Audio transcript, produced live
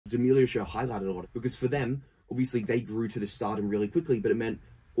D'Amelio show highlighted a lot, because for them, obviously they grew to the stardom really quickly, but it meant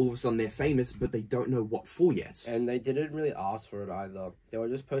all of a sudden they're famous, but they don't know what for yet. And they didn't really ask for it either. They were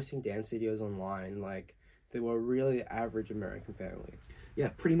just posting dance videos online, like, they were a really average American family. Yeah,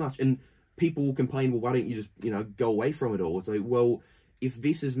 pretty much. And people will complain, well, why don't you just, you know, go away from it all? It's like, well, if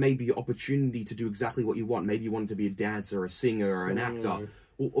this is maybe your opportunity to do exactly what you want, maybe you want to be a dancer, a singer, or an actor,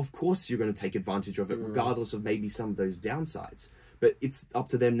 well, of course you're going to take advantage of it, regardless of maybe some of those downsides. But it's up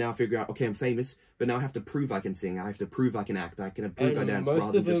to them now to figure out, okay, I'm famous, but now I have to prove I can sing, I have to prove I can act, I can prove I dance,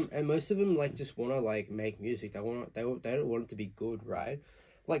 rather than just... And most of them, like, just want to, like, make music. They don't want it to be good, right?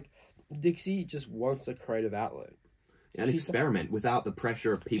 Like, Dixie just wants a creative outlet. An experiment without the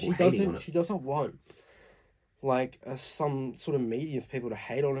pressure of people hating on it. She doesn't want, like, some sort of medium for people to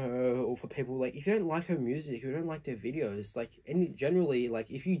hate on her, or for people, like, if you don't like her music, if you don't like their videos, like, generally, like,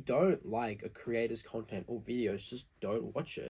 if you don't like a creator's content or videos, just don't watch it.